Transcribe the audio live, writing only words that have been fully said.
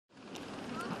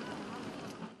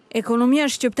Ekonomia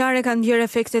shqiptare ka ndjerë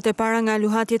efektet e para nga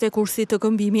luhatjet e kursit të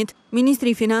këmbimit.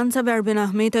 Ministri i Financave Arben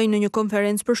Ahmetaj në një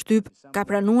konferencë për shtyp ka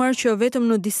pranuar që vetëm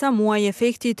në disa muaj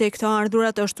efekti të këto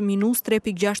ardhurat është minus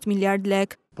 3.6 miliard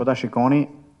lekë. Po ta shikoni,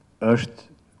 është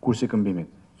kursi këmbimit,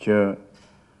 që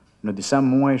në disa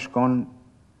muaj shkon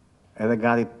edhe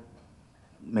gati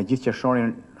me gjithë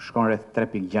qershorin shkon rreth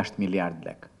 3.6 miliard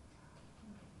lekë.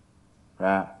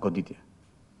 Pra goditje.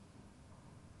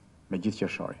 Me gjithë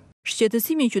qershorin.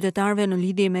 Shqetësimi i qytetarëve në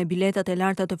lidhje me biletat e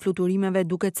larta të fluturimeve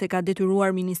duket se ka detyruar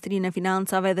Ministrinë e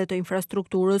Financave dhe të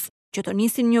infrastrukturës që të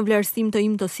nisin një vlerësim të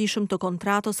imtësishëm të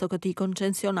kontratës së këtij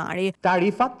koncesionari.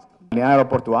 Tarifat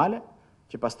aeroportuale,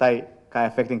 që pastaj ka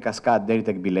efektin kaskad deri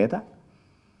tek bileta,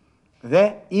 dhe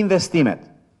investimet.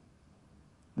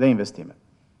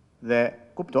 Dhe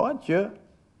kuptohet që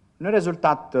në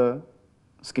rezultat të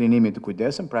skrinimit të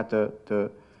kujdesshëm, pra të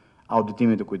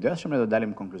auditimit të kujdesshëm, ne do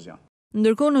dalim në konkluzion.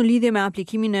 Ndërkohë në lidhje me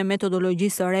aplikimin e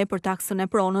metodologjisë së re për taksën e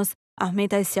pronës,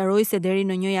 Ahmetaj sqaroi se deri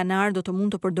në 1 janar do të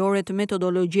mund të përdoret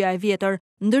metodologjia e vjetër,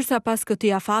 ndërsa pas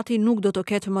këtij afati nuk do të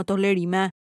ketë më tolerime.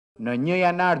 Në 1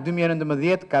 janar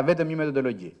 2019 ka vetëm një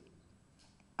metodologji.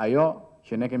 Ajo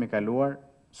që ne kemi kaluar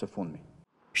së fundmi.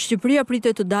 Shqipëria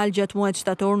pritet të dalë gjatë muajit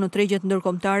shtator në tregjet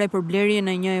ndërkombëtare për blerjen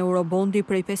e një eurobondi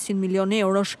prej 500 milion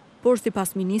eurosh, por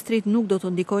sipas ministrit nuk do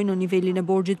të ndikojë në nivelin e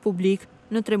borxhit publik.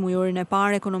 Në 3 mujorin e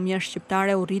parë, ekonomia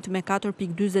shqiptare u rrit me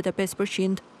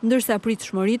 4.45%, ndërsa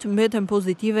pritshmëritë mbeten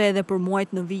pozitive edhe për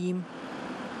muajt në vijim.